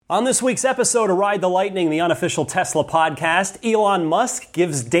On this week's episode of Ride the Lightning, the unofficial Tesla podcast, Elon Musk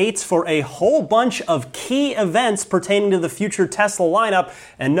gives dates for a whole bunch of key events pertaining to the future Tesla lineup.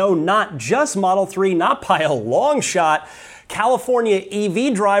 And no, not just Model 3, not by a long shot. California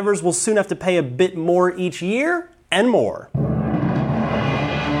EV drivers will soon have to pay a bit more each year, and more.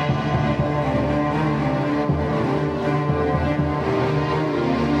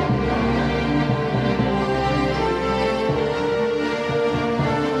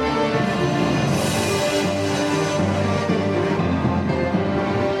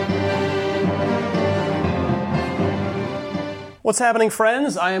 What's happening,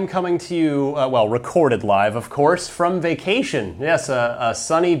 friends? I am coming to you, recorded live, of course, from vacation. Yes, a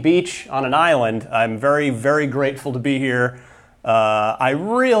sunny beach on an island. I'm very, very grateful to be here. I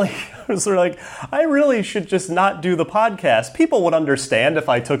really should just not do the podcast. People would understand if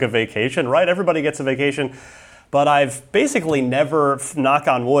I took a vacation, right? Everybody gets a vacation. But I've basically never, knock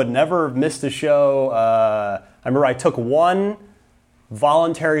on wood, never missed a show. I remember I took one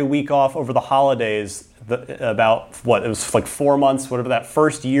voluntary week off over the holidays. It was like 4 months, whatever that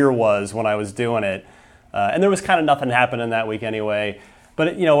first year was when I was doing it. And there was kind of nothing happening that week anyway.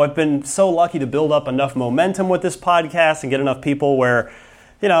 But, I've been so lucky to build up enough momentum with this podcast and get enough people where,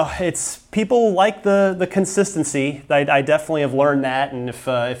 it's people like the consistency. I definitely have learned that. And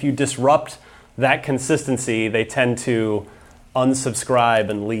if you disrupt that consistency, they tend to unsubscribe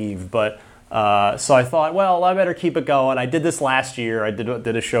and leave. But so I thought, well, I better keep it going. I did this last year. I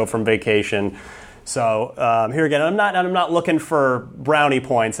did a show from vacation. So here again, I'm not looking for brownie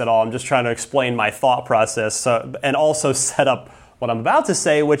points at all. I'm just trying to explain my thought process and also set up what I'm about to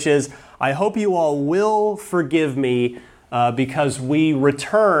say, which is I hope you all will forgive me because we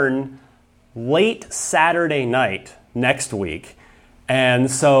return late Saturday night next week. And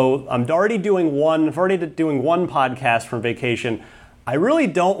so I'm already doing one podcast from vacation. I really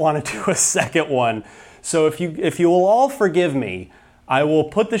don't want to do a second one. So if you will all forgive me, I will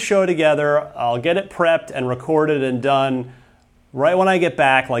put the show together, I'll get it prepped and recorded and done right when I get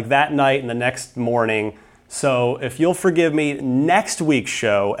back, like that night and the next morning. So if you'll forgive me, next week's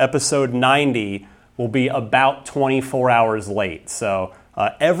show, episode 90, will be about 24 hours late. So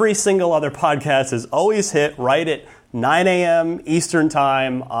every single other podcast is always hit right at 9 a.m. Eastern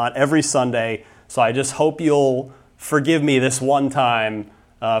Time on every Sunday. So I just hope you'll forgive me this one time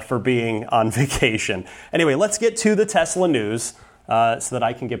for being on vacation. Anyway, let's get to the Tesla news. So that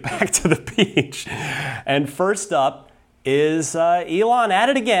I can get back to the beach. And first up is Elon at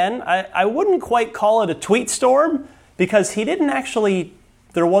it again. I wouldn't quite call it a tweet storm because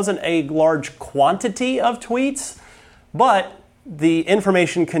there wasn't a large quantity of tweets, but the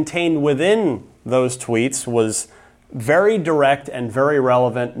information contained within those tweets was very direct and very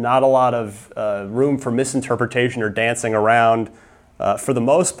relevant, not a lot of room for misinterpretation or dancing around for the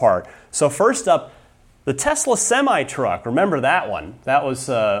most part. So first up, the Tesla semi-truck, remember that one? That was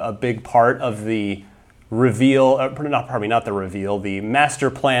a big part of the reveal, the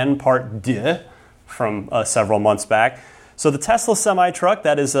master plan part 2 from several months back. So the Tesla semi-truck,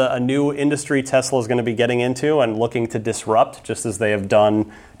 that is a new industry Tesla is going to be getting into and looking to disrupt, just as they have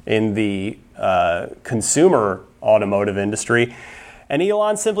done in the consumer automotive industry. And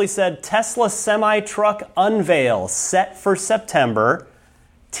Elon simply said, Tesla semi-truck unveil set for September.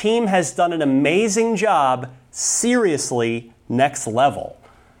 Team has done an amazing job, seriously, next level.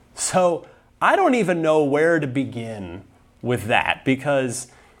 So I don't even know where to begin with that because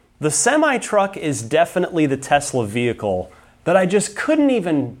the semi-truck is definitely the Tesla vehicle that I just couldn't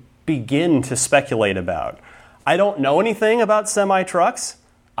even begin to speculate about. I don't know anything about semi-trucks.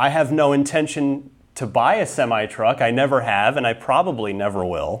 I have no intention to buy a semi-truck. I never have, and I probably never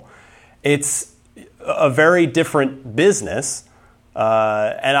will. It's a very different business.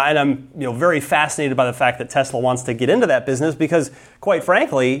 And I'm very fascinated by the fact that Tesla wants to get into that business because, quite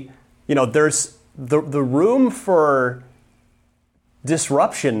frankly, there's the room for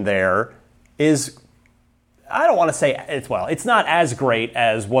disruption there is, I don't want to say it's not as great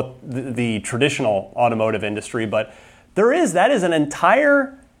as what the traditional automotive industry, but that is an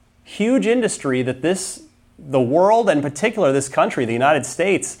entire huge industry that the world, and in particular this country, the United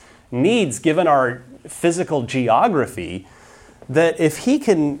States, needs given our physical geography. That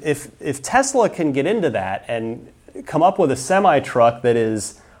if Tesla can get into that and come up with a semi-truck that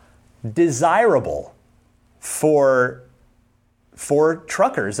is desirable for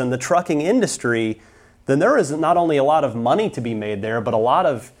truckers and the trucking industry, then there is not only a lot of money to be made there, but a lot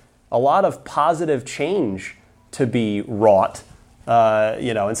of positive change to be wrought.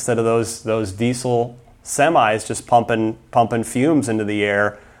 Instead of those diesel semis just pumping fumes into the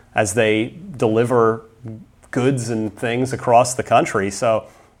air as they deliver goods and things across the country. So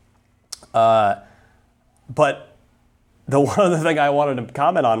But the one other thing I wanted to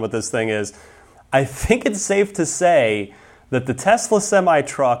comment on with this thing is, I think it's safe to say that the Tesla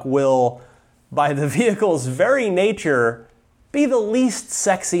semi-truck will, by the vehicle's very nature, be the least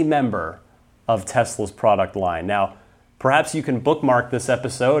sexy member of Tesla's product line. Now, perhaps you can bookmark this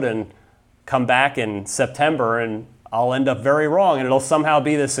episode and come back in September and I'll end up very wrong and it'll somehow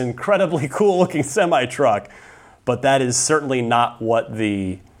be this incredibly cool-looking semi-truck. But that is certainly not what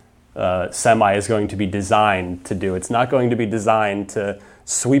the Semi is going to be designed to do. It's not going to be designed to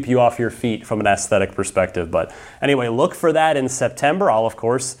sweep you off your feet from an aesthetic perspective. But anyway, look for that in September.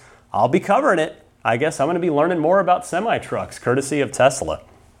 I'll be covering it. I guess I'm going to be learning more about semi-trucks, courtesy of Tesla.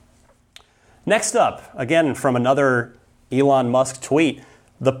 Next up, again from another Elon Musk tweet,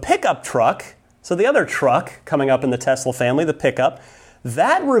 the pickup truck, so the other truck coming up in the Tesla family, the pickup,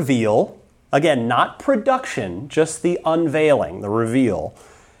 that reveal, again, not production, just the unveiling, the reveal,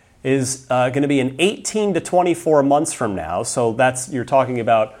 is going to be in 18 to 24 months from now. So you're talking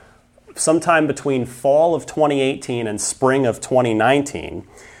about sometime between fall of 2018 and spring of 2019.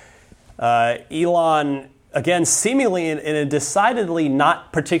 Elon, again, seemingly in a decidedly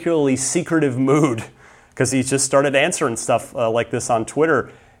not particularly secretive mood, because he just started answering stuff like this on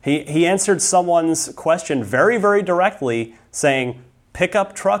Twitter. He answered someone's question very, very directly, saying,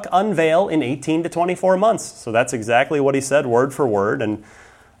 pickup truck unveil in 18 to 24 months. So that's exactly what he said, word for word. And,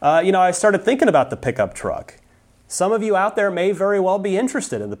 I started thinking about the pickup truck. Some of you out there may very well be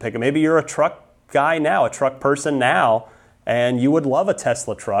interested in the pickup. Maybe you're a truck guy now, a truck person now, and you would love a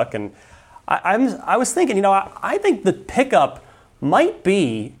Tesla truck. And I was thinking, I think the pickup might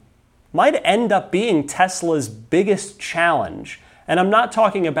end up being Tesla's biggest challenge. And I'm not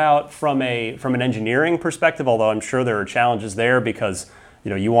talking about from an engineering perspective, although I'm sure there are challenges there because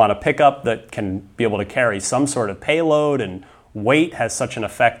you want a pickup that can be able to carry some sort of payload, and weight has such an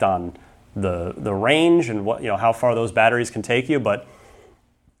effect on the range and how far those batteries can take you. But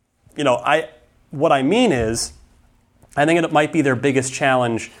what I mean is, I think it might be their biggest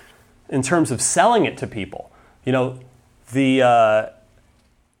challenge in terms of selling it to people. The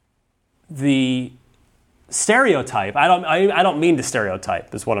stereotype, I don't mean to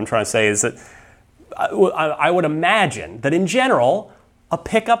stereotype, is what I'm trying to say, is that I would imagine that in general, a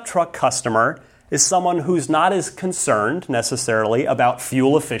pickup truck customer is someone who's not as concerned necessarily about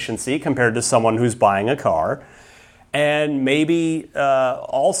fuel efficiency compared to someone who's buying a car. And maybe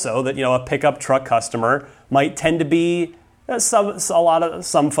also that a pickup truck customer might tend to be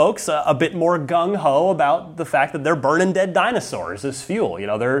some folks a bit more gung-ho about the fact that they're burning dead dinosaurs as fuel. Some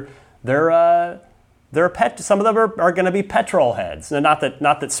of them are going to be petrol heads. And not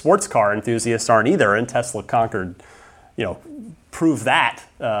that sports car enthusiasts aren't either, and Tesla conquered, prove that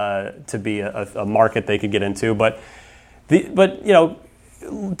to be a market they could get into. But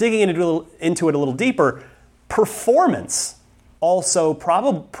digging into it a little deeper, performance also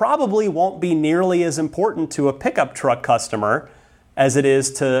probably won't be nearly as important to a pickup truck customer as it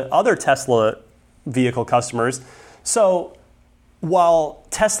is to other Tesla vehicle customers. So while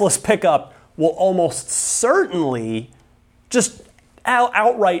Tesla's pickup will almost certainly just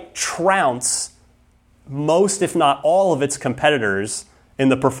outright trounce most, if not all, of its competitors in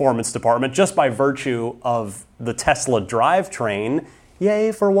the performance department just by virtue of the Tesla drivetrain.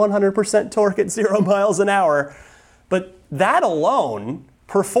 Yay for 100% torque at 0 miles an hour. But that alone,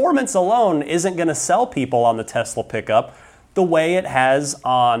 performance alone, isn't going to sell people on the Tesla pickup the way it has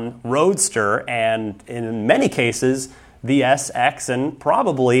on Roadster and, in many cases, the S, X, and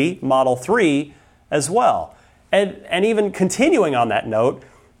probably Model 3 as well. And even continuing on that note,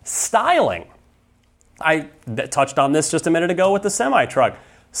 styling. I touched on this just a minute ago with the semi-truck.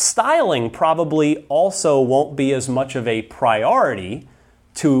 Styling probably also won't be as much of a priority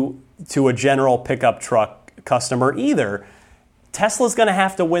to a general pickup truck customer either. Tesla's going to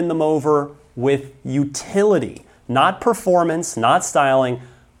have to win them over with utility, not performance, not styling,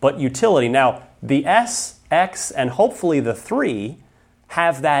 but utility. Now, the S, X, and hopefully the 3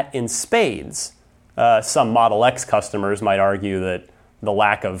 have that in spades. Some Model X customers might argue that the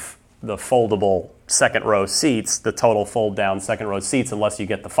lack of the foldable second row seats, the total fold down second row seats, unless you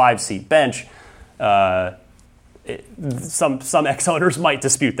get the 5-seat bench, some X owners might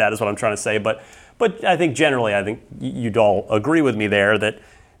dispute that, is what I'm trying to say. But I think generally, you'd all agree with me there that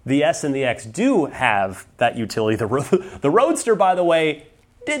the S and the X do have that utility. The Roadster, by the way,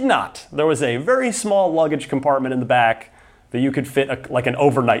 did not. There was a very small luggage compartment in the back that you could fit like an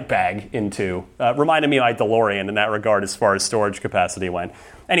overnight bag into. Reminded me of my DeLorean in that regard as far as storage capacity went.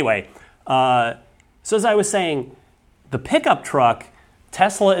 Anyway, so as I was saying, the pickup truck,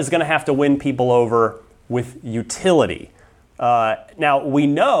 Tesla is going to have to win people over with utility. Now, we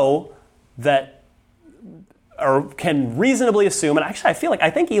know that or can reasonably assume, and actually I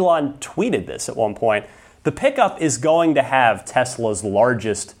think Elon tweeted this at one point, the pickup is going to have Tesla's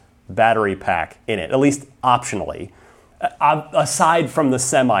largest battery pack in it, at least optionally. Aside from the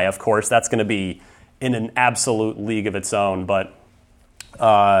Semi, of course, that's going to be in an absolute league of its own. But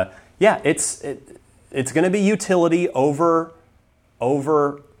it's going to be utility over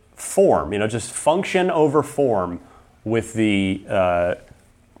form. Just function over form with the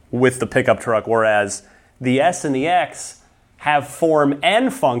pickup truck. Whereas the S and the X have form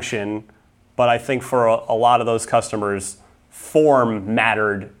and function, but I think for a lot of those customers, form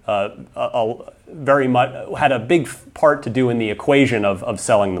mattered very much, had a big part to do in the equation of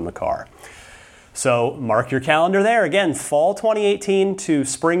selling them the car. So mark your calendar there. Again, fall 2018 to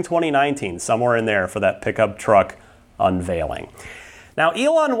spring 2019, somewhere in there for that pickup truck unveiling. Now,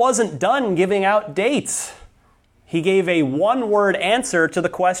 Elon wasn't done giving out dates. He gave a one-word answer to the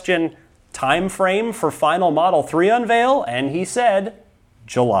question, time frame for final Model 3 unveil, and he said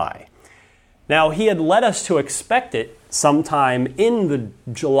July. Now, he had led us to expect it sometime in the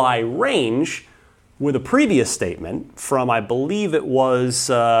July range with a previous statement from, I believe it was,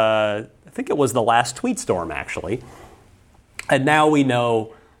 I think it was the last tweet storm, actually. And now we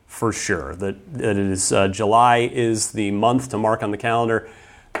know for sure that it is July is the month to mark on the calendar.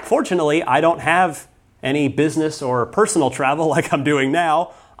 Fortunately, I don't have any business or personal travel like I'm doing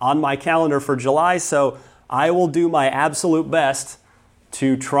now on my calendar for July, so I will do my absolute best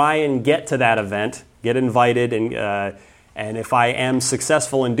to try and get to that event, get invited, and if I am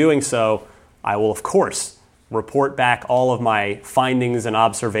successful in doing so, I will, of course, report back all of my findings and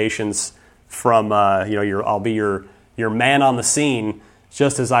observations from, I'll be your man on the scene,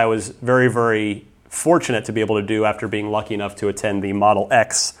 just as I was very, very fortunate to be able to do after being lucky enough to attend the Model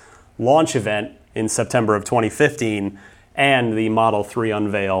X launch event in September of 2015 and the Model 3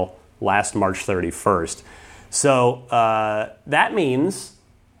 unveil last March 31st. So that means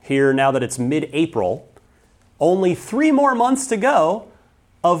here, now that it's mid-April, only 3 more months to go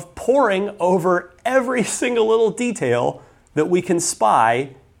of poring over every single little detail that we can spy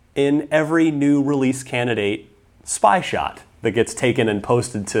in every new release candidate spy shot that gets taken and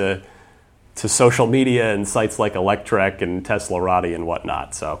posted to social media and sites like Electrek and Teslarati and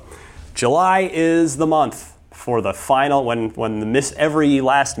whatnot. So July is the month for the final, when every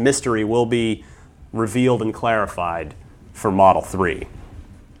last mystery will be revealed and clarified for Model 3.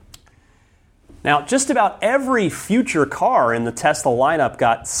 Now, just about every future car in the Tesla lineup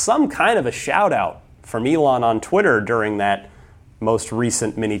got some kind of a shout out from Elon on Twitter during that most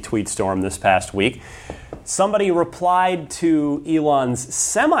recent mini tweet storm this past week. Somebody replied to Elon's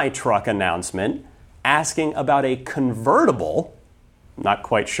semi-truck announcement asking about a convertible. Not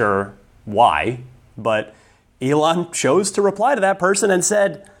quite sure why, but Elon chose to reply to that person and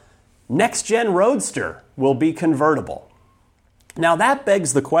said, next-gen Roadster will be convertible. Now that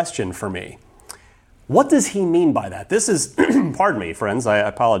begs the question for me. What does he mean by that? This is, pardon me, friends, I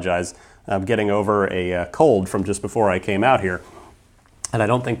apologize. I'm getting over a cold from just before I came out here. And I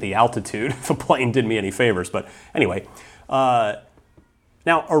don't think the altitude of the plane did me any favors. But anyway, now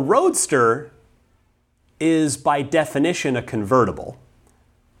a Roadster is by definition a convertible.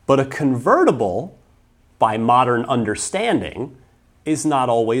 But a convertible, by modern understanding, is not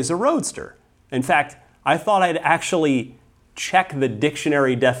always a Roadster. In fact, I thought I'd actually check the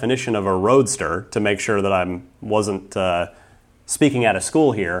dictionary definition of a Roadster to make sure that I wasn't speaking out of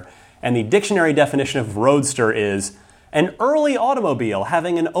school here. And the dictionary definition of Roadster is an early automobile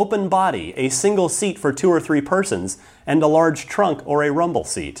having an open body, a single seat for 2 or 3 persons, and a large trunk or a rumble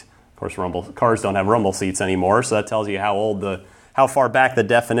seat. Of course, cars don't have rumble seats anymore, so that tells you how far back the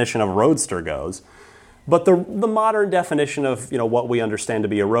definition of Roadster goes. But the modern definition of what we understand to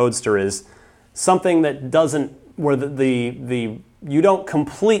be a Roadster is something that doesn't, where you don't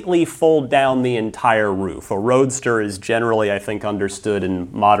completely fold down the entire roof. A Roadster is generally, I think, understood in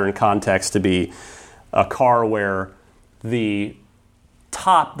modern context to be a car where the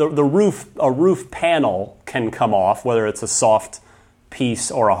top, a roof panel can come off, whether it's a soft piece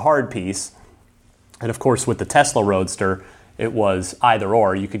or a hard piece. And of course, with the Tesla Roadster, it was either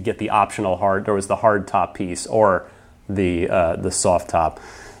or. You could get the optional hard. There was the hard top piece or the soft top.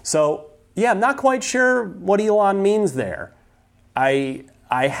 So yeah, I'm not quite sure what Elon means there. I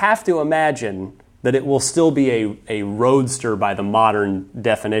have to imagine that it will still be a Roadster by the modern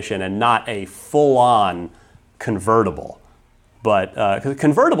definition and not a full-on convertible. But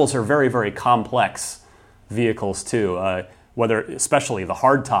convertibles are very, very complex vehicles too, especially the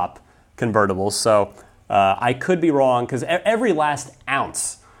hardtop convertibles. So I could be wrong because every last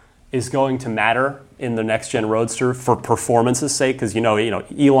ounce is going to matter in the next gen Roadster for performance's sake, because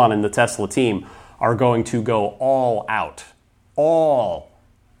Elon and the Tesla team are going to go all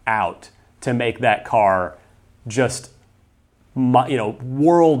out to make that car just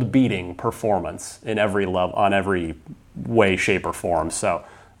world-beating performance in every level, on every way, shape, or form. So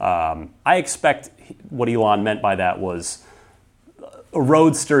I expect what Elon meant by that was a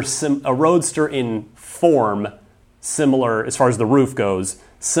roadster in form similar, as far as the roof goes,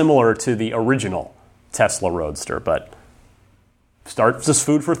 similar to the original Tesla Roadster. But start just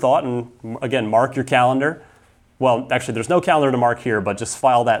food for thought, and again, mark your calendar. Well, actually, there's no calendar to mark here, but just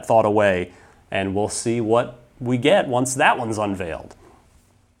file that thought away, and we'll see what we get once that one's unveiled.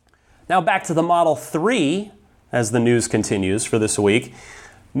 Now back to the Model 3, as the news continues for this week.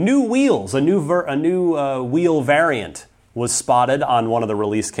 New wheels, a new wheel variant was spotted on one of the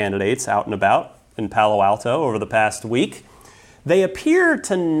release candidates out and about in Palo Alto over the past week. They appear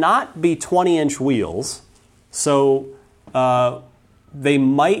to not be 20-inch wheels, so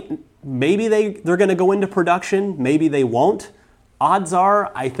maybe they're going to go into production, maybe they won't. Odds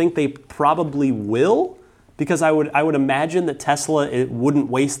are, I think they probably will, because I would imagine that Tesla wouldn't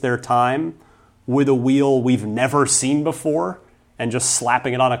waste their time with a wheel we've never seen before and just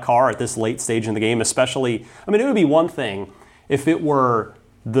slapping it on a car at this late stage in the game, especially, it would be one thing if it were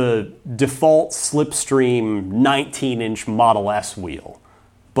the default Slipstream 19-inch Model S wheel.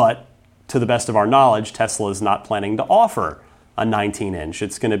 But to the best of our knowledge, Tesla is not planning to offer a 19-inch.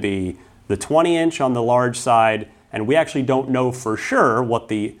 It's going to be the 20-inch on the large side, and we actually don't know for sure what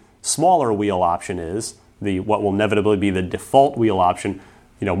the smaller wheel option is, what will inevitably be the default wheel option.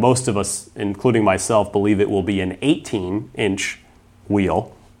 Most of us, including myself, believe it will be an 18-inch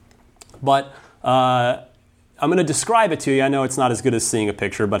wheel. But I'm going to describe it to you. I know it's not as good as seeing a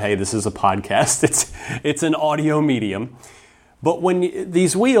picture, but hey, this is a podcast. It's an audio medium. But when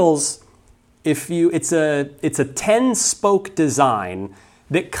these wheels, it's a 10-spoke design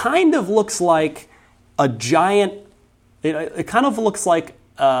that kind of looks like a giant. It kind of looks like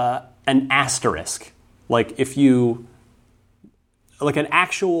an asterisk, like an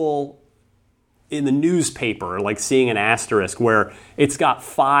actual in the newspaper, like seeing an asterisk where it's got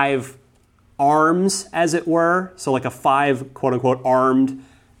 5 arms, as it were, so like a 5 quote-unquote armed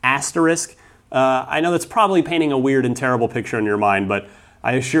asterisk. I know that's probably painting a weird and terrible picture in your mind, but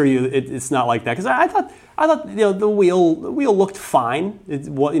I assure you it's not like that, because I thought the wheel looked fine. It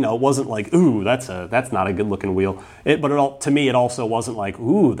wasn't like, ooh, that's not a good looking wheel. To me it also wasn't like,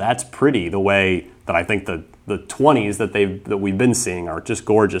 ooh, that's pretty, the way that I think the 20s that we've been seeing are just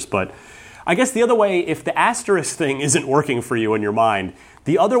gorgeous. But I guess the other way, if the asterisk thing isn't working for you in your mind,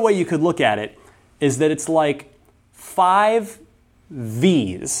 the other way you could look at it is that it's like 5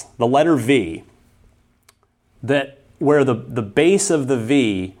 V's, the letter V, where the base of the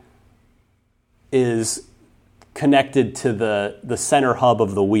V is connected to the center hub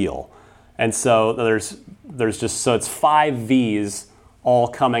of the wheel. And so there's it's 5 V's all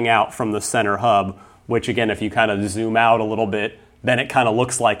coming out from the center hub, which again, if you kind of zoom out a little bit, then it kind of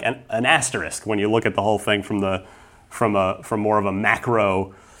looks like an asterisk when you look at the whole thing from more of a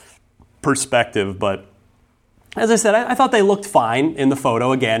macro perspective. But as I said, I thought they looked fine in the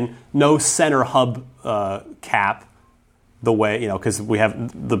photo. Again, no center hub cap, the way, because we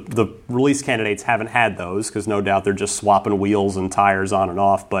have the release candidates haven't had those, because no doubt they're just swapping wheels and tires on and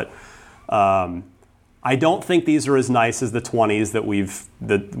off. But I don't think these are as nice as the 20s that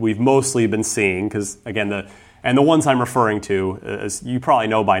we've mostly been seeing, because again, the ones I'm referring to, as you probably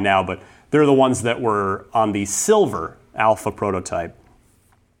know by now, but they're the ones that were on the silver Alpha prototype.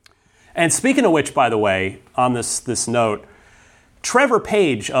 And speaking of which, by the way, on this note, Trevor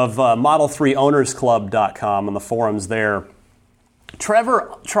Page of Model3OwnersClub.com on the forums there,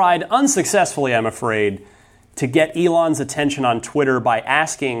 Trevor tried unsuccessfully, I'm afraid, to get Elon's attention on Twitter by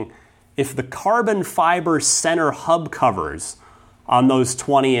asking if the carbon fiber center hub covers on those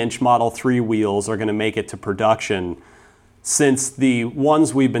 20-inch Model 3 wheels are going to make it to production, since the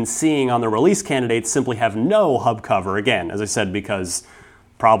ones we've been seeing on the release candidates simply have no hub cover. Again, as I said, because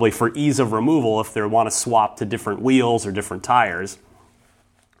probably for ease of removal if they want to swap to different wheels or different tires.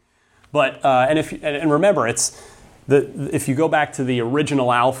 But and remember, if you go back to the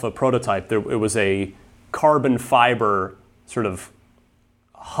original Alpha prototype, it was a carbon fiber sort of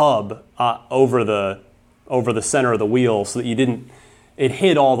hub over the center of the wheel, so that it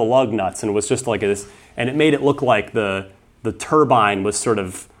hid all the lug nuts, and it was just like this, and it made it look like the turbine was sort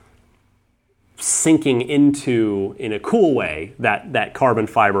of sinking into, in a cool way, that carbon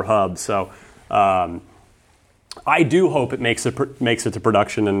fiber hub. So I do hope it makes it to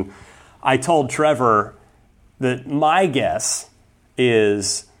production. And I told Trevor that my guess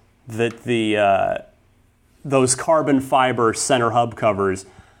is that those carbon fiber center hub covers,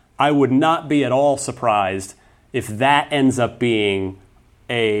 I would not be at all surprised if that ends up being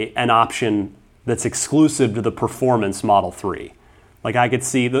an option that's exclusive to the Performance Model 3. Like I could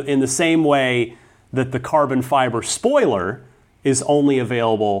see, in the same way that the carbon fiber spoiler is only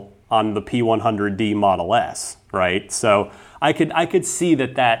available on the P100D Model S, right? So I could see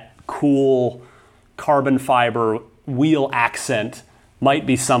that cool carbon fiber wheel accent might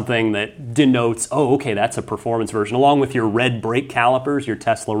be something that denotes, oh, okay, that's a performance version, along with your red brake calipers, your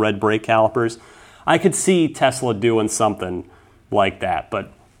Tesla red brake calipers. I could see Tesla doing something like that.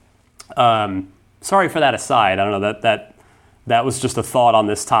 But sorry for that aside. I don't know, that was just a thought on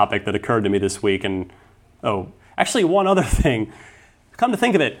this topic that occurred to me this week. And actually, one other thing. Come to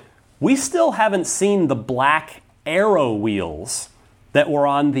think of it, we still haven't seen the black Aero wheels that were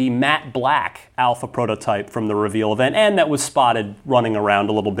on the matte black alpha prototype from the reveal event, and that was spotted running around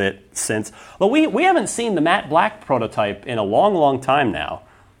a little bit since. But we haven't seen the matte black prototype in a long, long time now.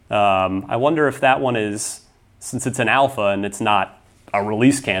 I wonder if that one is, since it's an alpha and it's not a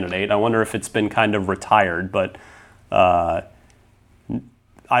release candidate, I wonder if it's been kind of retired. But I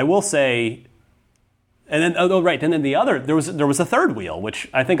will say, and then and then the other, there was a third wheel, which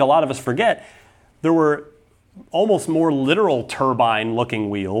I think a lot of us forget. There were almost more literal turbine-looking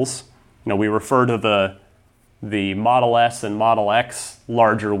wheels. You know, we refer to the Model S and Model X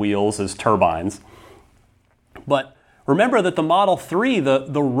larger wheels as turbines. But remember that the Model 3,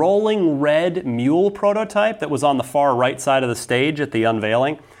 the rolling red mule prototype that was on the far right side of the stage at the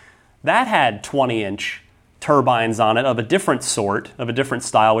unveiling, that had 20-inch turbines on it of a different sort, of a different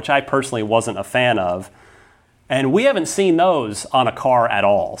style, which I personally wasn't a fan of. And we haven't seen those on a car at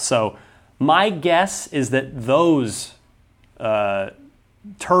all. So my guess is that those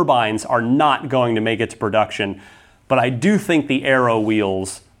turbines are not going to make it to production, but I do think the Aero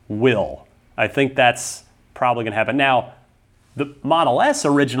wheels will. I think that's probably going to happen. Now, the Model S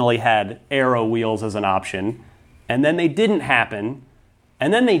originally had Aero wheels as an option, and then they didn't happen,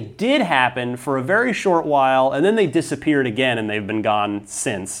 and then they did happen for a very short while, and then they disappeared again, and they've been gone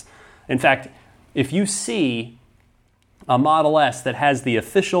since. In fact, if you see a Model S that has the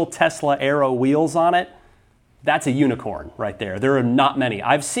official Tesla Aero wheels on it, that's a unicorn right there. There are not many.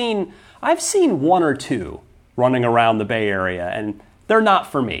 I've seen one or two running around the Bay Area, and they're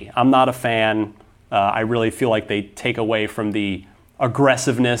not for me. I'm not a fan. I really feel like they take away from the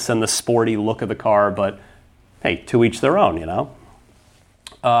aggressiveness and the sporty look of the car, but hey, to each their own, you know?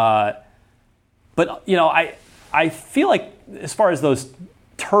 But, you know, I feel like as far as those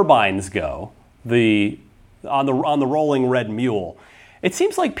turbines go, on the rolling red mule, it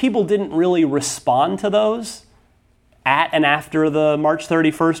seems like people didn't really respond to those at and after the March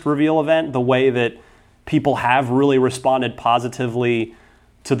 31st reveal event the way that people have really responded positively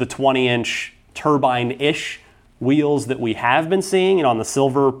to the 20-inch turbine-ish wheels that we have been seeing, you know, on the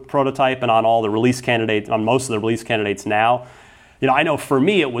silver prototype and on all the release candidates, on most of the release candidates now. You know, I know for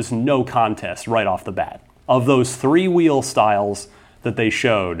me it was no contest right off the bat. Of those three wheel styles that they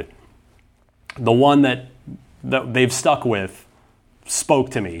showed, the one that they've stuck with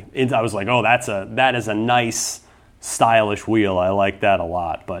spoke to me. I was like, oh, that is a nice, stylish wheel. I like that a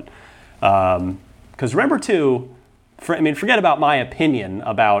lot. But because remember too, forget about my opinion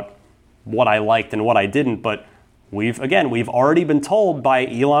about what I liked and what I didn't. But we've already been told by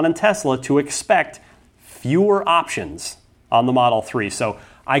Elon and Tesla to expect fewer options on the Model 3. So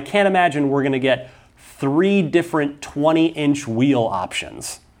I can't imagine we're going to get 3 different 20-inch wheel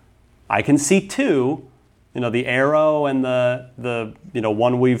options. I can see 2. You know, the Aero and the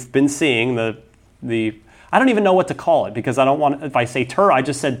one we've been seeing, the I don't even know what to call it because I don't want, if I say I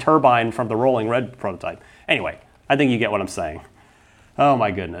just said turbine from the rolling red prototype. Anyway, I think you get what I'm saying. Oh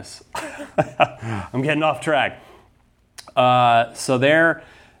my goodness. I'm getting off track. So there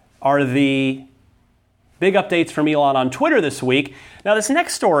are the big updates from Elon on Twitter this week. Now this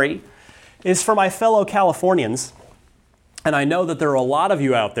next story is for my fellow Californians. And I know that there are a lot of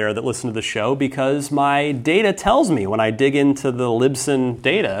you out there that listen to the show because my data tells me when I dig into the Libsyn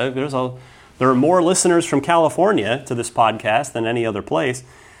data, there are more listeners from California to this podcast than any other place.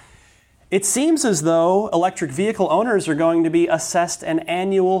 It seems as though electric vehicle owners are going to be assessed an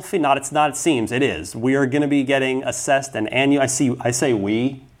annual fee. It seems, it is. We are going to be getting assessed an annual, I say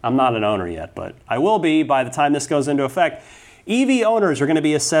we, I'm not an owner yet, but I will be by the time this goes into effect. EV owners are going to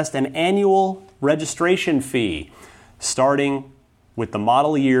be assessed an annual registration fee, starting with the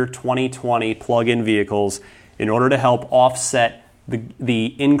model year 2020 plug-in vehicles in order to help offset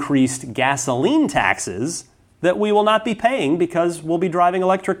the increased gasoline taxes that we will not be paying because we'll be driving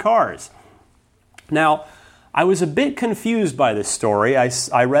electric cars. Now, I was a bit confused by this story.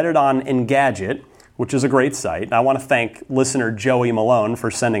 I read it on Engadget, which is a great site. And I want to thank listener Joey Malone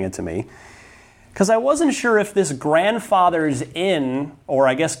for sending it to me, because I wasn't sure if this grandfathers in, or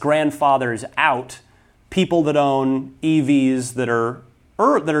I guess grandfathers out, people that own EVs that are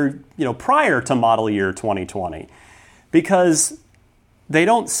prior to model year 2020, because they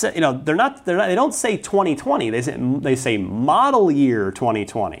don't say, they don't say 2020. They say model year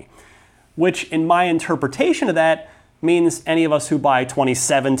 2020, which in my interpretation of that means any of us who buy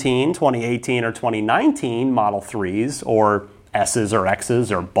 2017, 2018, or 2019 Model 3s or S's or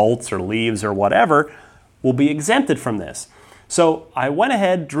X's or Bolts or Leaves or whatever will be exempted from this. So I went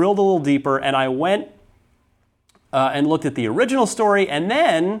ahead, drilled a little deeper, and I went and looked at the original story, and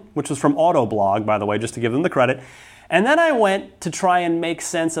then, which was from Autoblog, by the way, just to give them the credit, and then I went to try and make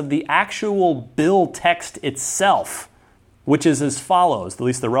sense of the actual bill text itself, which is as follows, at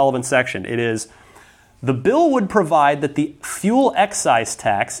least the relevant section. It is, the bill would provide that the fuel excise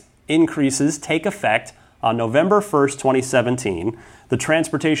tax increases take effect on November 1st, 2017. The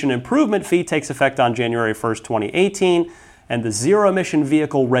transportation improvement fee takes effect on January 1st, 2018. And the zero-emission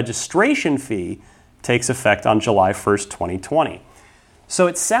vehicle registration fee takes effect on July 1st, 2020. So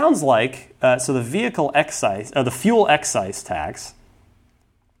it sounds like, so the vehicle excise, the fuel excise tax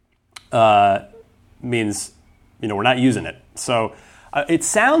means, we're not using it. So it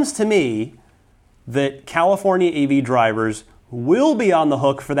sounds to me that California EV drivers will be on the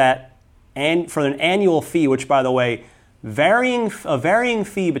hook for that, and for an annual fee, which, by the way, a varying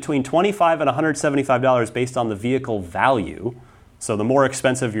fee between $25 and $175 based on the vehicle value. So the more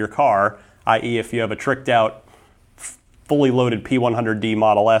expensive your car, i.e. if you have a tricked out, fully loaded P100D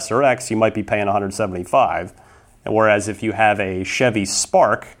Model S or X, you might be paying $175. Whereas if you have a Chevy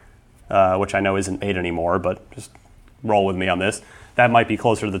Spark, which I know isn't made anymore, but just roll with me on this, that might be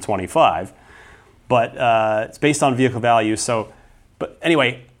closer to the $25. But it's based on vehicle value. So, but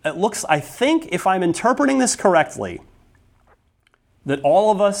anyway, it looks, I think if I'm interpreting this correctly, that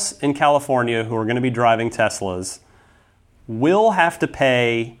all of us in California who are going to be driving Teslas will have to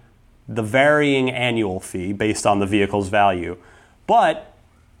pay the varying annual fee based on the vehicle's value. But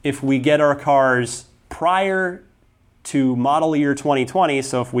if we get our cars prior to model year 2020,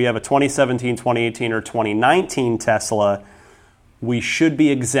 so if we have a 2017, 2018, or 2019 Tesla, we should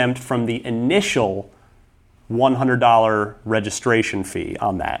be exempt from the initial $100 registration fee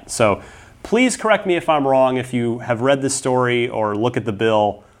on that. So please correct me if I'm wrong if you have read this story or look at the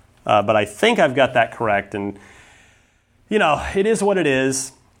bill, but I think I've got that correct. And, it is what it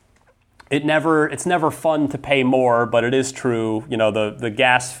is. It's never fun to pay more, but it is true. The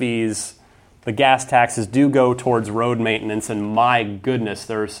gas fees, the gas taxes do go towards road maintenance, and my goodness,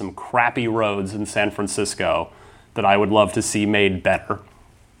 there are some crappy roads in San Francisco that I would love to see made better.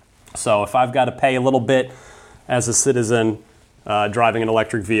 So if I've got to pay a little bit as a citizen driving an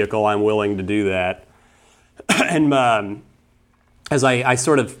electric vehicle, I'm willing to do that. And as I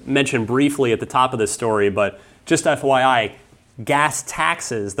sort of mentioned briefly at the top of this story, but just FYI,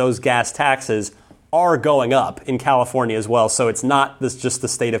 those gas taxes are going up in California as well, so it's not just the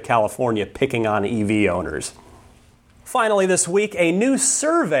state of California picking on EV owners. Finally this week, a new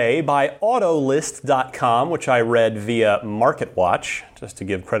survey by Autolist.com, which I read via MarketWatch, just to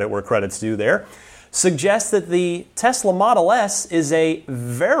give credit where credit's due there, suggests that the Tesla Model S is a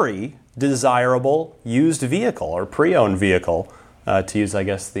very desirable used vehicle, or pre-owned vehicle, to use, I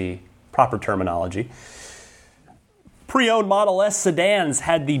guess, the proper terminology. Pre-owned Model S sedans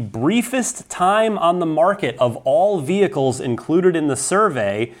had the briefest time on the market of all vehicles included in the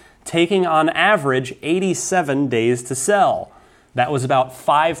survey, taking on average 87 days to sell. That was about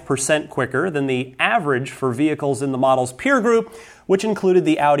 5% quicker than the average for vehicles in the model's peer group, which included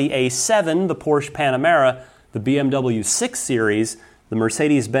the Audi A7, the Porsche Panamera, the BMW 6 Series, the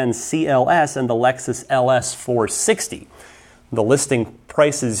Mercedes-Benz CLS, and the Lexus LS 460. The listing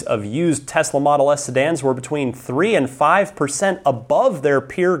prices of used Tesla Model S sedans were between 3 and 5% above their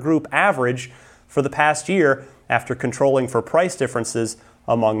peer group average for the past year after controlling for price differences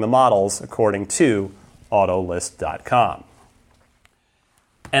among the models, according to Autolist.com.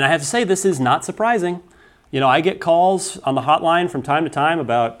 And I have to say, this is not surprising. I get calls on the hotline from time to time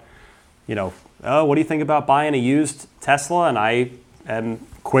about, oh, what do you think about buying a used Tesla? And I am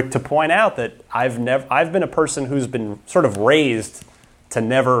quick to point out that I've been a person who's been sort of raised to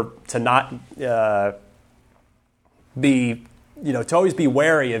always be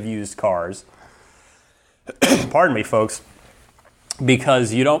wary of used cars. Pardon me, folks,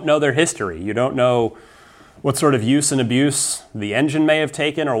 because you don't know their history. You don't know what sort of use and abuse the engine may have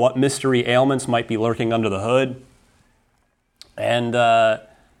taken, or what mystery ailments might be lurking under the hood. And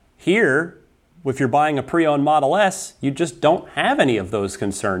here, if you're buying a pre-owned Model S, you just don't have any of those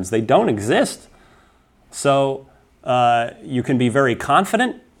concerns. They don't exist. So you can be very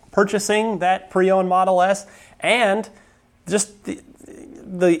confident purchasing that pre-owned Model S, and just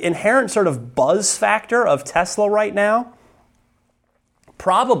the inherent sort of buzz factor of Tesla right now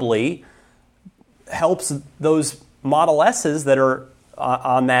probably helps those Model S's that are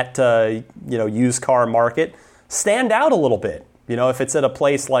on that used car market stand out a little bit. If it's at a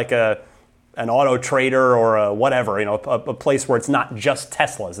place like an Auto Trader or a whatever, a place where it's not just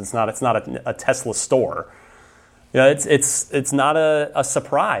Teslas, it's not a Tesla store. It's not a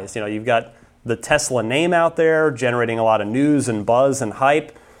surprise. You've got the Tesla name out there generating a lot of news and buzz and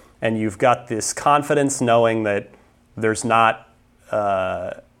hype, and you've got this confidence knowing that there's not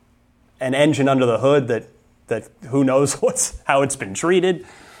an engine under the hood that who knows how it's been treated.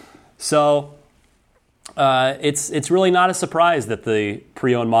 So it's really not a surprise that the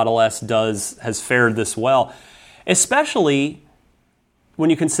pre-owned Model S has fared this well, especially when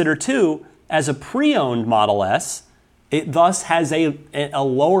you consider too, as a pre-owned Model S, it thus has a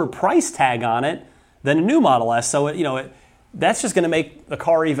lower price tag on it than a new Model S. So that's just going to make the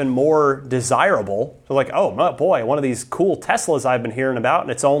car even more desirable. So like, oh boy, one of these cool Teslas I've been hearing about,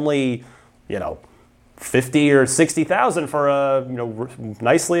 and it's only $50,000 or $60,000 for a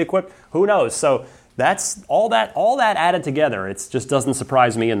nicely equipped. Who knows? So that's all that added together. It just doesn't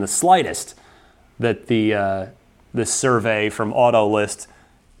surprise me in the slightest that this survey from Autolist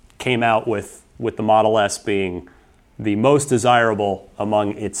came out with the Model S being the most desirable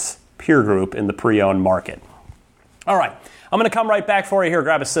among its peer group in the pre-owned market. All right, I'm going to come right back for you here,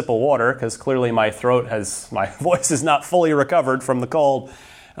 grab a sip of water, because clearly my voice is not fully recovered from the cold,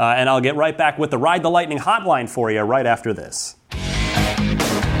 and I'll get right back with the Ride the Lightning hotline for you right after this.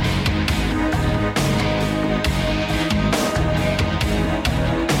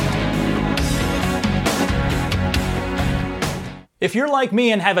 If you're like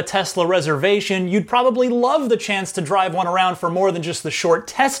me and have a Tesla reservation, you'd probably love the chance to drive one around for more than just the short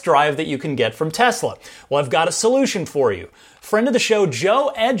test drive that you can get from Tesla. Well, I've got a solution for you. Friend of the show,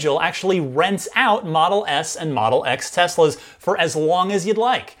 Joe Edgel, actually rents out Model S and Model X Teslas for as long as you'd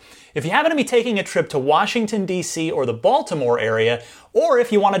like. If you happen to be taking a trip to Washington, D.C. or the Baltimore area, or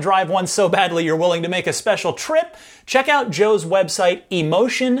if you want to drive one so badly you're willing to make a special trip, check out Joe's website,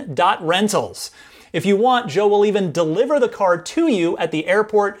 emotion.rentals. If you want, Joe will even deliver the car to you at the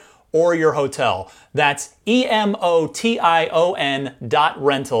airport or your hotel. That's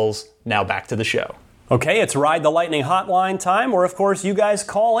emotion.rentals. Now back to the show. Okay, it's Ride the Lightning hotline time, where of course you guys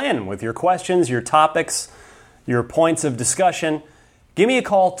call in with your questions, your topics, your points of discussion. Give me a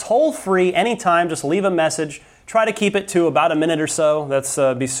call toll free anytime. Just leave a message. Try to keep it to about a minute or so. That's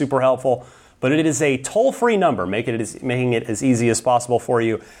be super helpful. But it is a toll-free number, making it as easy as possible for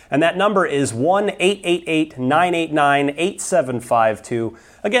you. And that number is 1-888-989-8752.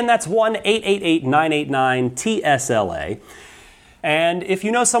 Again, that's 1-888-989-TSLA. And if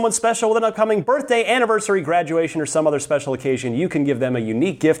you know someone special with an upcoming birthday, anniversary, graduation, or some other special occasion, you can give them a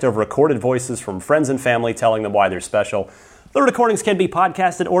unique gift of recorded voices from friends and family telling them why they're special. The recordings can be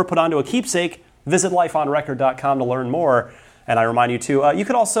podcasted or put onto a keepsake. Visit lifeonrecord.com to learn more. And I remind you, too, you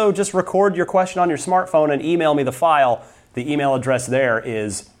could also just record your question on your smartphone and email me the file. The email address there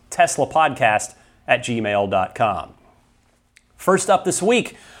is teslapodcast@gmail.com. First up this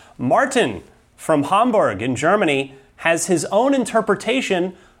week, Martin from Hamburg in Germany has his own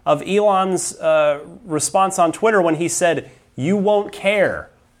interpretation of Elon's response on Twitter when he said, "You won't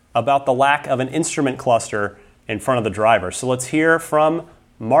care about the lack of an instrument cluster in front of the driver." So let's hear from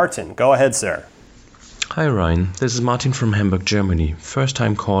Martin. Go ahead, sir. Hi Ryan, this is Martin from Hamburg, Germany. First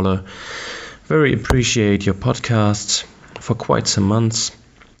time caller. Very appreciate your podcasts for quite some months.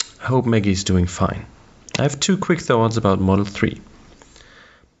 I hope Maggie's doing fine. I have two quick thoughts about Model 3.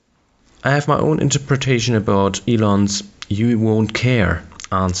 I have my own interpretation about Elon's "you won't care"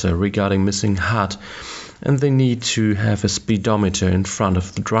 answer regarding missing HUD and the need to have a speedometer in front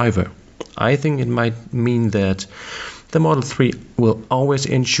of the driver. I think it might mean that the Model 3 will always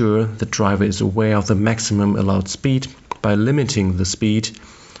ensure the driver is aware of the maximum allowed speed by limiting the speed,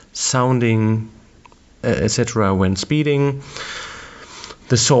 sounding, etc. when speeding.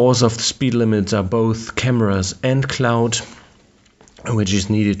 The source of the speed limits are both cameras and cloud, which is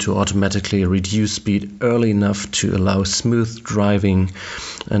needed to automatically reduce speed early enough to allow smooth driving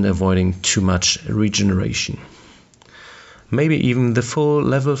and avoiding too much regeneration. Maybe even the full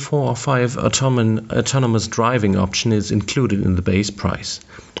level 4 or 5 autonomous driving option is included in the base price.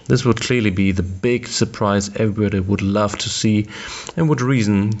 This would clearly be the big surprise everybody would love to see and would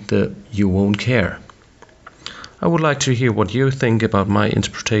reason that you won't care. I would like to hear what you think about my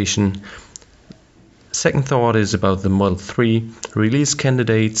interpretation. Second thought is about the Model 3 release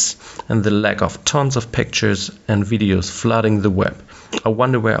candidates and the lack of tons of pictures and videos flooding the web. I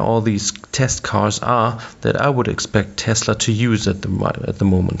wonder where all these test cars are that I would expect Tesla to use at the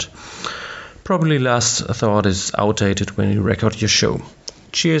moment. Probably last thought is outdated when you record your show.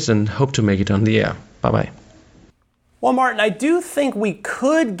 Cheers and hope to make it on the air. Bye-bye. Well, Martin, I do think we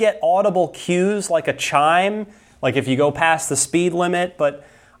could get audible cues like a chime, like if you go past the speed limit, but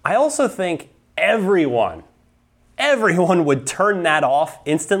I also think everyone would turn that off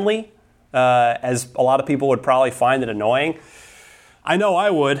instantly, as a lot of people would probably find it annoying. I know I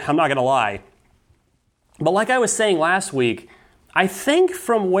would, I'm not going to lie. But like I was saying last week, I think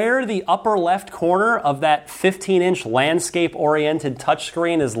from where the upper left corner of that 15-inch landscape-oriented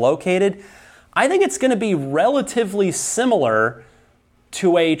touchscreen is located, I think it's going to be relatively similar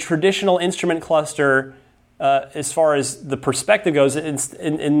to a traditional instrument cluster as far as the perspective goes,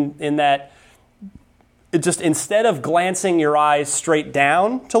 in that it just, instead of glancing your eyes straight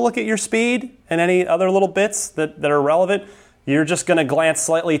down to look at your speed and any other little bits that are relevant, you're just going to glance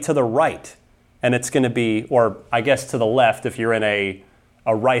slightly to the right. And it's going to be, or I guess to the left if you're in a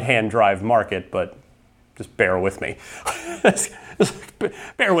right-hand drive market, but just bear with me. Just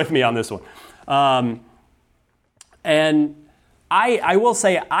bear with me on this one. And I will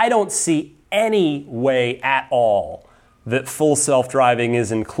say I don't see any way at all that full self-driving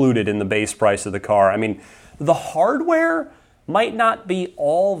is included in the base price of the car. I mean, the hardware might not be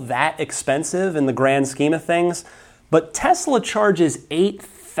all that expensive in the grand scheme of things, but Tesla charges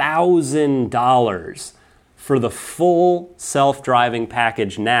 $8,000 for the full self-driving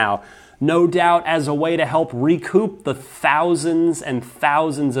package now, no doubt as a way to help recoup the thousands and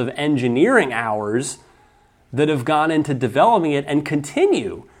thousands of engineering hours that have gone into developing it and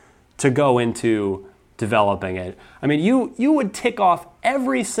continue to go into developing it. I mean, you would tick off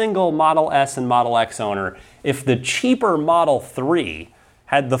every single Model S and Model X owner if the cheaper Model 3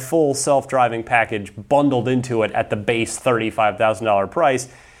 had the full self-driving package bundled into it at the base $35,000 price,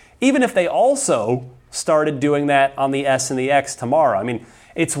 even if they also started doing that on the S and the X tomorrow. I mean,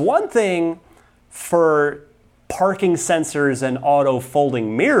 it's one thing for parking sensors and auto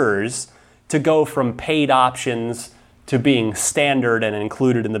folding mirrors to go from paid options to being standard and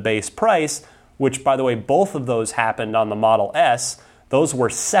included in the base price, which, by the way, both of those happened on the Model S. Those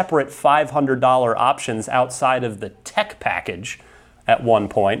were separate $500 options outside of the tech package at one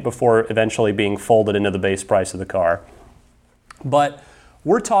point before eventually being folded into the base price of the car. But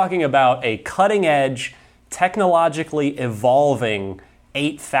we're talking about a cutting-edge, technologically evolving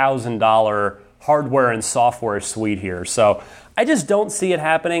 $8,000 hardware and software suite here. So I just don't see it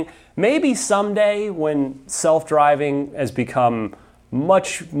happening. Maybe someday when self-driving has become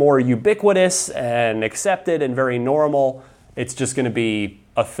much more ubiquitous and accepted and very normal, it's just going to be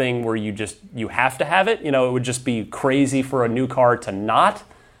a thing where you have to have it. You know, it would just be crazy for a new car to not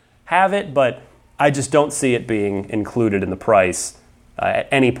have it, but I just don't see it being included in the price at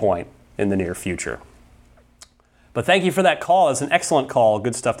any point in the near future. But thank you for that call. It's an excellent call.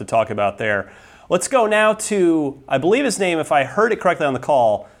 Good stuff to talk about there. Let's go now to, I believe his name, if I heard it correctly on the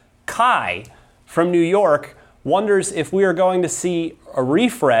call, Kai from New York wonders if we are going to see a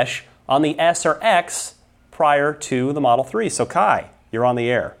refresh on the S or X prior to the Model 3. So Kai, you're on the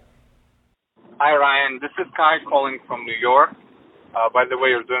air. Hi Ryan, this is Kai calling from New York. By the way,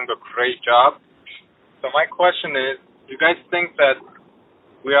 you're doing a great job. So my question is, do you guys think that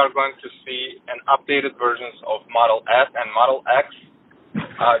we are going to see an updated versions of Model S and Model X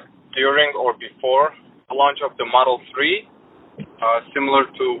during or before the launch of the Model 3, similar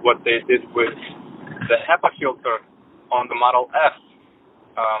to what they did with the HEPA filter on the Model S,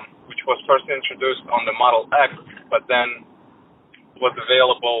 which was first introduced on the Model X, but then was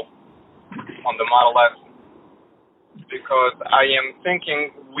available on the Model S? Because I am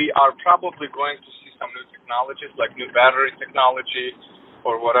thinking we are probably going to see some new technologies, like new battery technology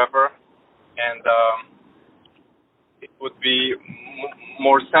or whatever, and it would be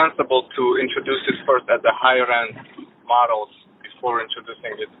more sensible to introduce it first at the higher-end models before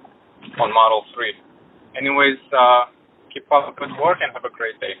introducing it on Model 3. Anyways, keep up the good work and have a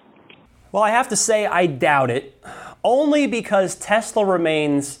great day. Well, I have to say I doubt it, only because Tesla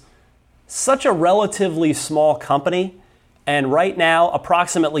remains such a relatively small company, and right now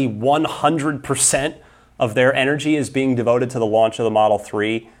approximately 100% of their energy is being devoted to the launch of the Model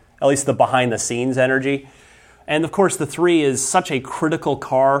 3, at least the behind-the-scenes energy. And of course, the 3 is such a critical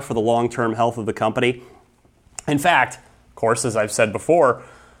car for the long-term health of the company. In fact, of course, as I've said before,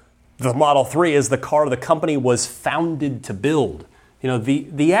 the Model 3 is the car the company was founded to build. You know,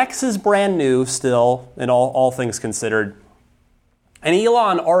 the X is brand new still, in all things considered. And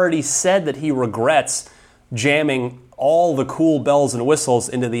Elon already said that he regrets jamming all the cool bells and whistles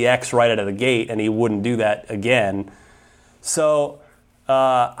into the X right out of the gate, and he wouldn't do that again. So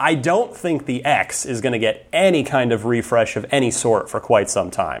I don't think the X is going to get any kind of refresh of any sort for quite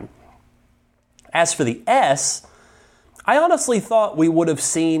some time. As for the S, I honestly thought we would have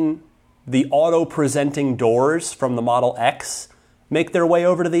seen the auto-presenting doors from the Model X make their way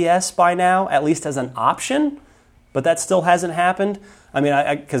over to the S by now, at least as an option, but that still hasn't happened. I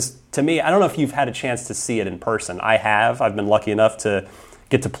mean, because to me, I don't know if you've had a chance to see it in person. I have. I've been lucky enough to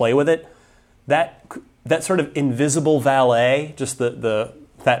get to play with it. That sort of invisible valet, just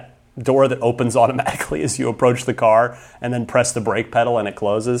that door that opens automatically as you approach the car and then press the brake pedal and it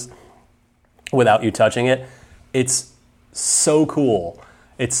closes without you touching it. It's so cool.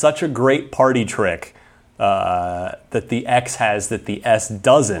 It's such a great party trick that the X has that the S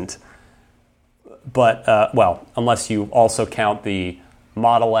doesn't. But, unless you also count the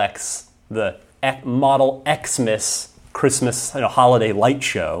Model X, the Model Xmas Christmas holiday light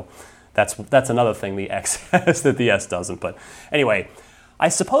show. That's another thing the X has that the S doesn't. But anyway, I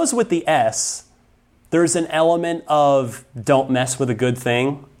suppose with the S, there's an element of don't mess with a good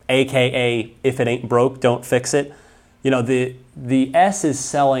thing, aka if it ain't broke, don't fix it. The S is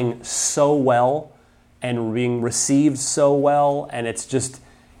selling so well and being received so well, and it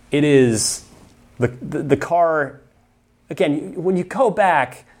is the car. Again, when you go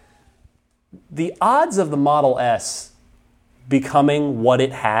back, the odds of the Model S becoming what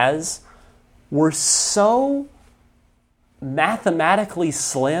it has were so mathematically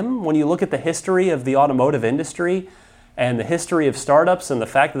slim when you look at the history of the automotive industry and the history of startups and the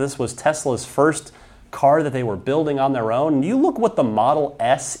fact that this was Tesla's first car that they were building on their own. And you look what the Model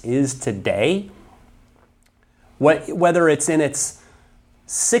S is today, whether it's in its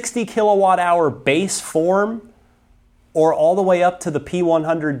 60 kilowatt hour base form or all the way up to the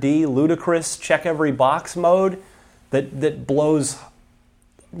P100D ludicrous check every box mode that blows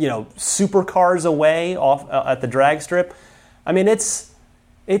supercars away off at the drag strip. I mean, it's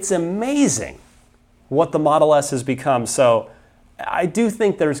amazing what the Model S has become. So I do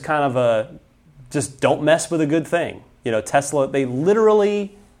think there's kind of a just don't mess with a good thing. Tesla, they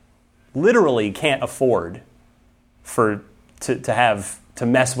literally can't afford to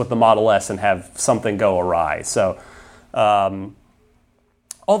mess with the Model S and have something go awry. So,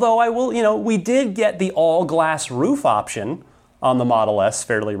 although I will, we did get the all-glass roof option on the Model S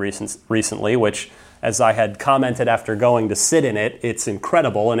fairly recently, which, as I had commented after going to sit in it, it's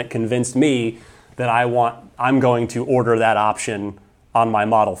incredible, and it convinced me that I'm going to order that option on my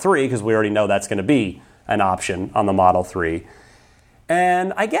Model 3, because we already know that's going to be an option on the Model 3.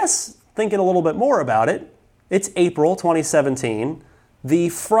 And I guess, thinking a little bit more about it, it's April 2017. The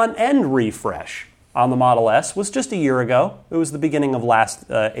front-end refresh on the Model S was just a year ago. It was the beginning of last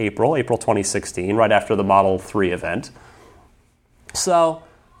April 2016, right after the Model 3 event. So,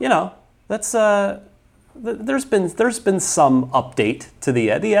 that's there's been some update to the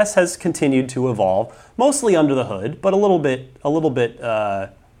S has continued to evolve, mostly under the hood, but a little bit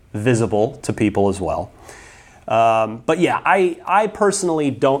visible to people as well. But yeah, I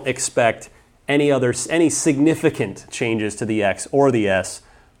personally don't expect any significant changes to the X or the S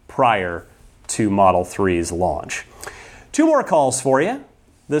prior to Model 3's launch. 2 more calls for you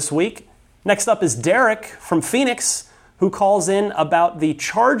this week. Next up is Derek from Phoenix, who calls in about the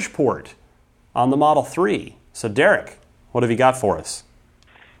charge port on the Model 3. So Derek, what have you got for us?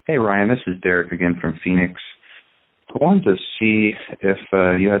 Hey Ryan, this is Derek again from Phoenix. I wanted to see if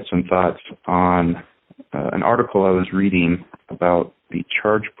you had some thoughts on an article I was reading about the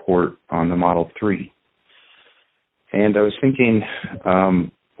charge port on the Model 3. And I was thinking,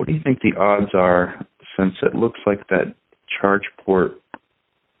 what do you think the odds are, since it looks like that charge port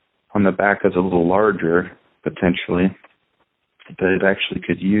on the back is a little larger, potentially, that it actually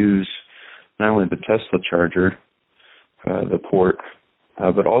could use not only the Tesla charger, the port,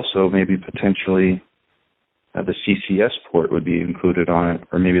 but also maybe potentially the CCS port would be included on it,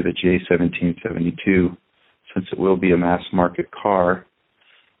 or maybe the J1772, since it will be a mass market car,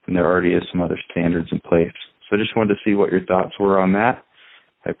 and there already is some other standards in place. So I just wanted to see what your thoughts were on that.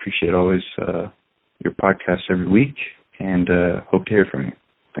 I appreciate always your podcast every week, and hope to hear from you.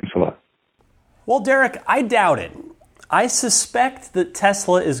 Thanks a lot. Well, Derek, I doubt it. I suspect that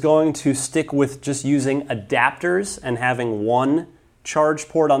Tesla is going to stick with just using adapters and having one charge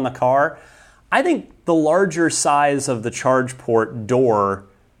port on the car. I think the larger size of the charge port door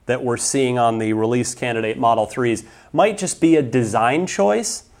that we're seeing on the release candidate Model 3s might just be a design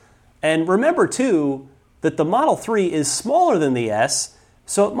choice. And remember, too, that the Model 3 is smaller than the S,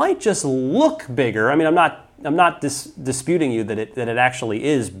 so it might just look bigger. I mean, I'm not disputing you that it actually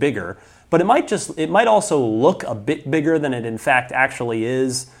is bigger, but it might also look a bit bigger than it in fact actually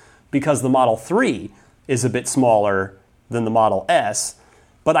is, because the Model 3 is a bit smaller than the Model S.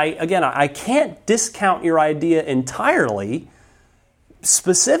 But I can't discount your idea entirely,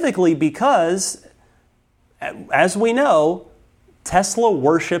 specifically because, as we know, Tesla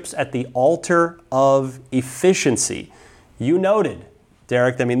worships at the altar of efficiency. You noted,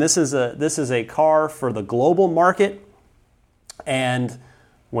 Derek, I mean, this is a car for the global market, and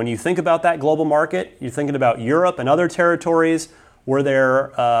when you think about that global market, you're thinking about Europe and other territories where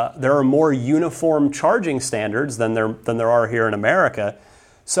there are more uniform charging standards than there are here in America.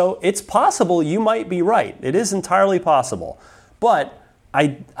 So it's possible you might be right. It is entirely possible. But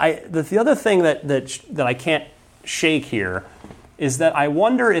the other thing that I can't shake here is that I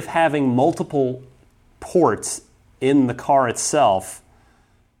wonder if having multiple ports in the car itself,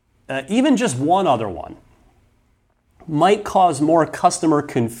 even just one other one, might cause more customer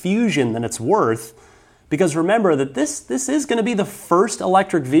confusion than it's worth. Because remember that this is going to be the first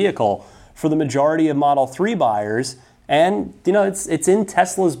electric vehicle for the majority of Model 3 buyers. And, it's in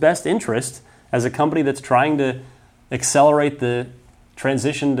Tesla's best interest as a company that's trying to accelerate the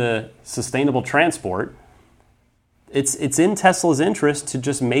transition to sustainable transport. It's in Tesla's interest to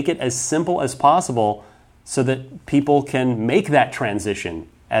just make it as simple as possible so that people can make that transition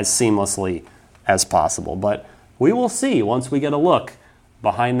as seamlessly as possible. But we will see once we get a look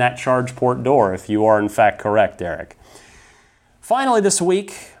behind that charge port door if you are in fact correct, Eric. Finally this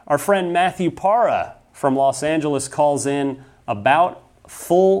week, our friend Matthew Para from Los Angeles calls in about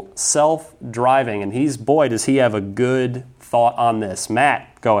full self-driving, and does he have a good thought on this.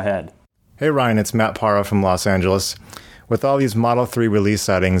 Matt, go ahead. Hey Ryan, it's Matt Para from Los Angeles. With all these Model 3 release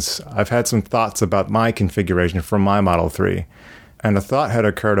settings, I've had some thoughts about my configuration for my Model 3, and a thought had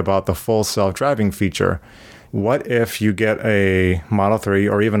occurred about the full self-driving feature. What if you get a Model 3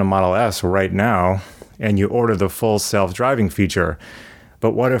 or even a Model S right now, and you order the full self-driving feature?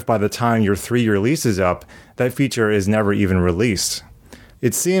 But what if by the time your 3-year lease is up, that feature is never even released?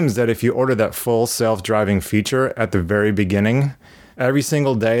 It seems that if you order that full self-driving feature at the very beginning, every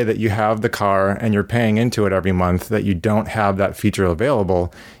single day that you have the car and you're paying into it every month that you don't have that feature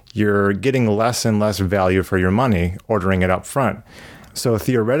available, you're getting less and less value for your money ordering it up front. So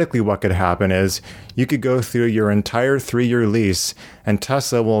theoretically what could happen is you could go through your entire 3-year lease and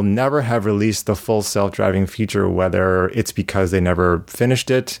Tesla will never have released the full self-driving feature, whether it's because they never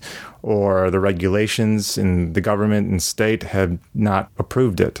finished it or the regulations in the government and state have not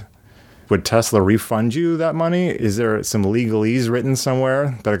approved it. Would Tesla refund you that money? Is there some legalese written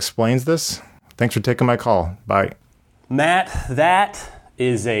somewhere that explains this? Thanks for taking my call. Bye. Matt, that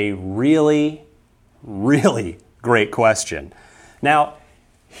is a really, really great question. Now,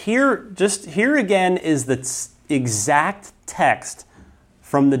 here again is the exact text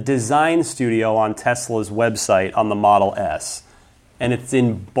from the design studio on Tesla's website on the Model S, and it's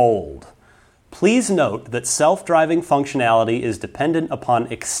in bold. Please note that self-driving functionality is dependent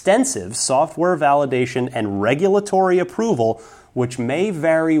upon extensive software validation and regulatory approval, which may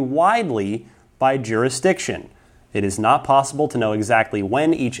vary widely by jurisdiction. It is not possible to know exactly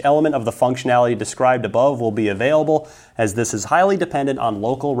when each element of the functionality described above will be available, as this is highly dependent on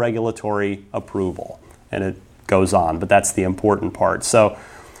local regulatory approval. And it goes on, but that's the important part. So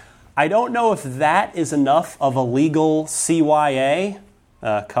I don't know if that is enough of a legal CYA,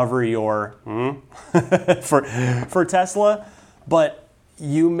 cover your for Tesla, but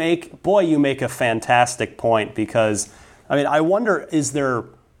you make a fantastic point, because I wonder, is there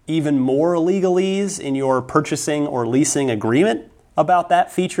even more legalese in your purchasing or leasing agreement about that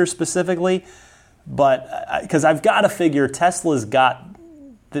feature specifically? But because I've got to figure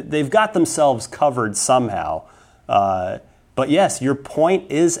they've got themselves covered somehow. But yes, your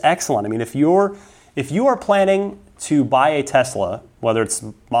point is excellent. If you are planning to buy a Tesla, whether it's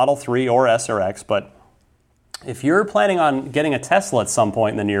Model 3 or S or X, but if you're planning on getting a Tesla at some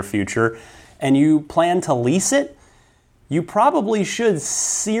point in the near future and you plan to lease it, you probably should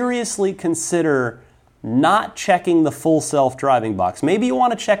seriously consider not checking the full self-driving box. Maybe you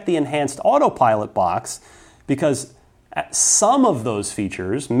want to check the enhanced autopilot box, because some of those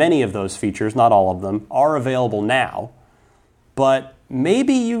features, many of those features, not all of them, are available now. But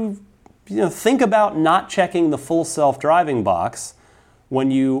maybe you think about not checking the full self-driving box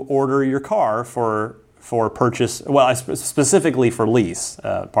when you order your car for purchase, specifically for lease,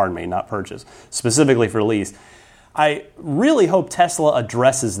 not purchase, specifically for lease. I really hope Tesla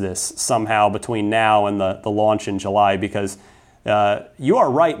addresses this somehow between now and the launch in July, because you are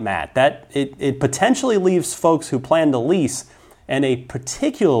right, Matt, that it potentially leaves folks who plan to lease in a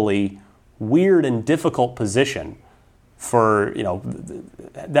particularly weird and difficult position for,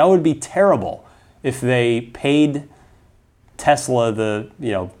 that would be terrible if they paid Tesla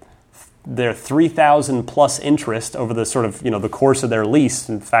their 3,000 plus interest over the sort of, the course of their lease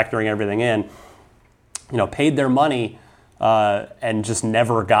and factoring everything in, paid their money and just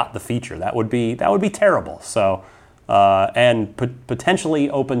never got the feature. That would be terrible. So, and potentially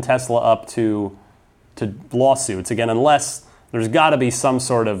open Tesla up to lawsuits again, unless there's got to be some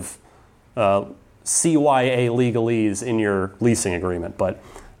sort of CYA legalese in your leasing agreement. But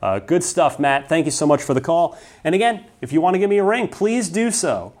good stuff, Matt. Thank you so much for the call. And again, if you want to give me a ring, please do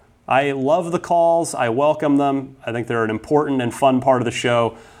so. I love the calls. I welcome them. I think they're an important and fun part of the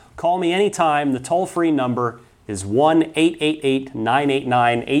show. Call me anytime. The toll-free number is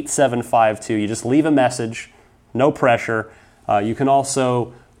 1-888-989-8752. You just leave a message, no pressure. You can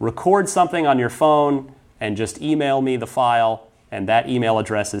also record something on your phone and just email me the file, and that email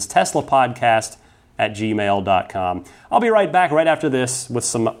address is teslapodcast@gmail.com. I'll be right back right after this with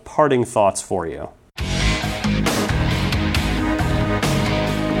some parting thoughts for you.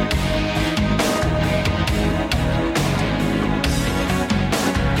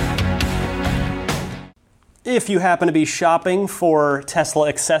 If you happen to be shopping for Tesla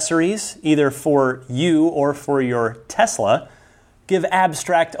accessories, either for you or for your Tesla, give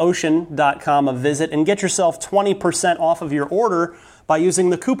abstractocean.com a visit and get yourself 20% off of your order by using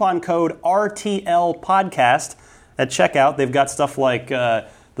the coupon code RTLPodcast at checkout. They've got stuff like the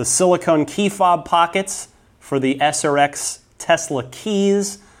silicone key fob pockets for the SRX Tesla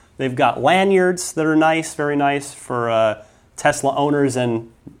keys. They've got lanyards that are nice, very nice for Tesla owners and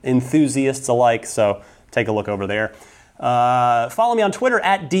enthusiasts alike. So take a look over there. Follow me on Twitter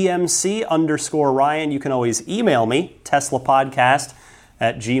at DMC_Ryan. You can always email me,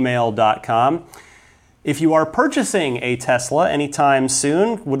 teslapodcast@gmail.com. If you are purchasing a Tesla anytime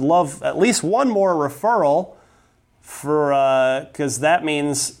soon, would love at least one more referral because that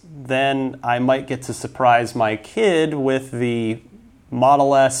means then I might get to surprise my kid with the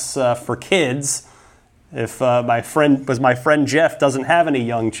Model S for kids. If my friend Jeff doesn't have any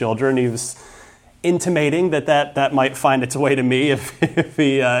young children, he was intimating that might find its way to me if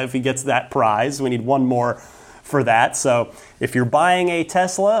he gets that prize. We need one more for that. So if you're buying a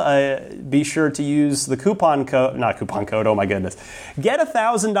Tesla, be sure to use the coupon code, not coupon code, oh my goodness. Get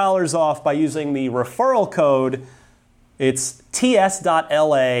 $1,000 off by using the referral code. It's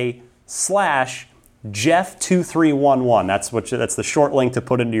ts.la/Jeff2311. That's the short link to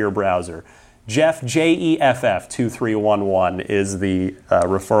put into your browser. Jeff, Jeff 2311 is the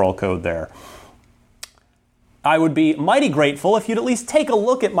referral code there. I would be mighty grateful if you'd at least take a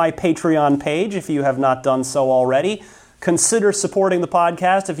look at my Patreon page if you have not done so already. Consider supporting the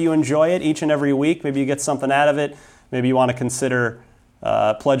podcast if you enjoy it each and every week. Maybe you get something out of it. Maybe you want to consider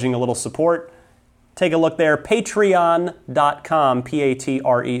pledging a little support. Take a look there, patreon.com,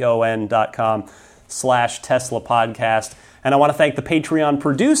 patreon.com/Tesla Podcast. And I want to thank the Patreon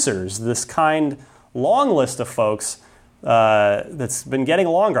producers, this kind, long list of folks that's been getting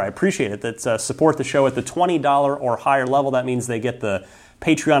longer. I appreciate it. That support the show at the $20 or higher level. That means they get the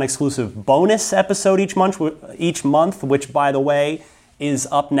Patreon exclusive bonus episode each month, which, by the way, is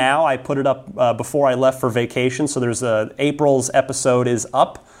up now. I put it up before I left for vacation, so there's April's episode is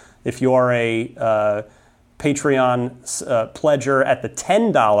up. If you are a Patreon pledger at the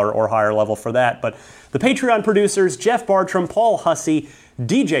 $10 or higher level for that. But the Patreon producers, Jeff Bartram, Paul Hussey,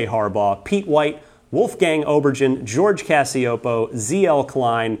 DJ Harbaugh, Pete White, Wolfgang Obergen, George Cassiopo, ZL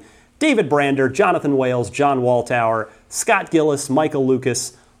Klein, David Brander, Jonathan Wales, John Waltauer, Scott Gillis, Michael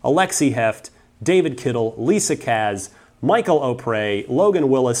Lucas, Alexi Heft, David Kittle, Lisa Kaz, Michael O'Prey, Logan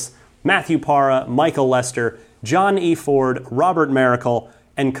Willis, Matthew Parra, Michael Lester, John E. Ford, Robert Miracle,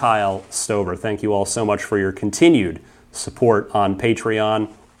 and Kyle Stover. Thank you all so much for your continued support on Patreon.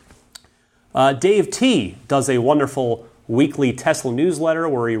 Dave T. does a wonderful weekly Tesla newsletter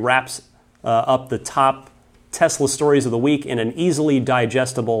where he wraps up the top Tesla stories of the week in an easily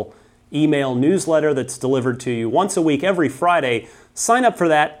digestible email newsletter that's delivered to you once a week every Friday. Sign up for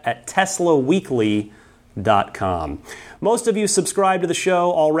that at teslaweekly.com. Most of you subscribe to the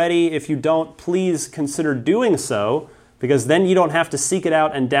show already. If you don't, please consider doing so, because then you don't have to seek it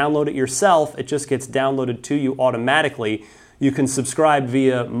out and download it yourself. It just gets downloaded to you automatically. You can subscribe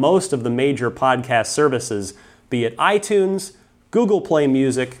via most of the major podcast services, be it iTunes, Google Play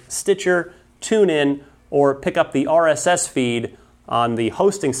Music, Stitcher, TuneIn, or pick up the RSS feed on the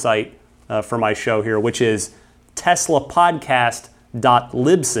hosting site for my show here, which is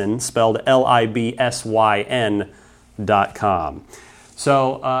teslapodcast.libsyn, spelled Libsyn.com.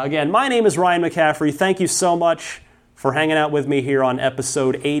 So again, my name is Ryan McCaffrey. Thank you so much for hanging out with me here on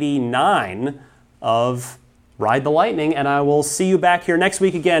episode 89 of Ride the Lightning, and I will see you back here next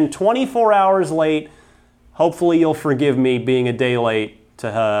week again, 24 hours late. Hopefully you'll forgive me being a day late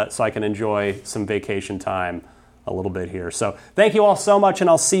so I can enjoy some vacation time a little bit here. So thank you all so much, and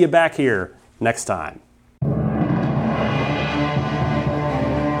I'll see you back here next time.